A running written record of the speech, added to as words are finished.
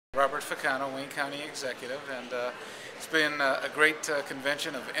Robert Ficano, Wayne County Executive, and it's been a great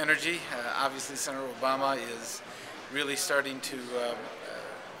convention of energy. Obviously, Senator Obama is really starting to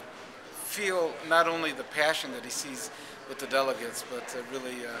feel not only the passion that he sees with the delegates, but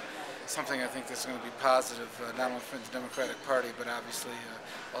really something I think that's going to be positive, not only for the Democratic Party, but obviously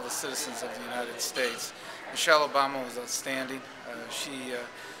all the citizens of the United States. Michelle Obama was outstanding. She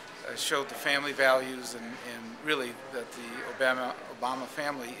showed the family values and really that the Obama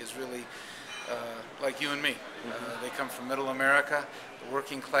family is really like you and me. They come from middle America, the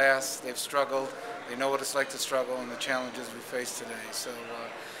working class, they've struggled, they know what it's like to struggle and the challenges we face today. So,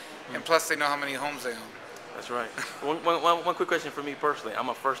 and plus they know how many homes they own. That's right. One quick question for me personally. I'm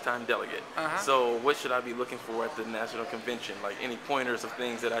a first-time delegate. So what should I be looking for at the National Convention? Like any pointers of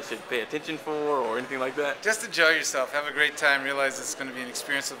things that I should pay attention for or anything like that? Just enjoy yourself. Have a great time. Realize it's going to be an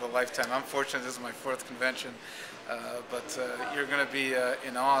experience of a lifetime. I'm fortunate this is my 4th convention. But you're going to be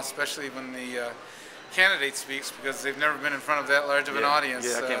in awe, especially when the candidate speaks, because they've never been in front of that large of an audience.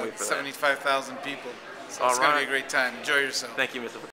 Yeah, I can't wait for that. 75,000 people. So All it's right. going to be a great time. Enjoy yourself. Thank you, Mr.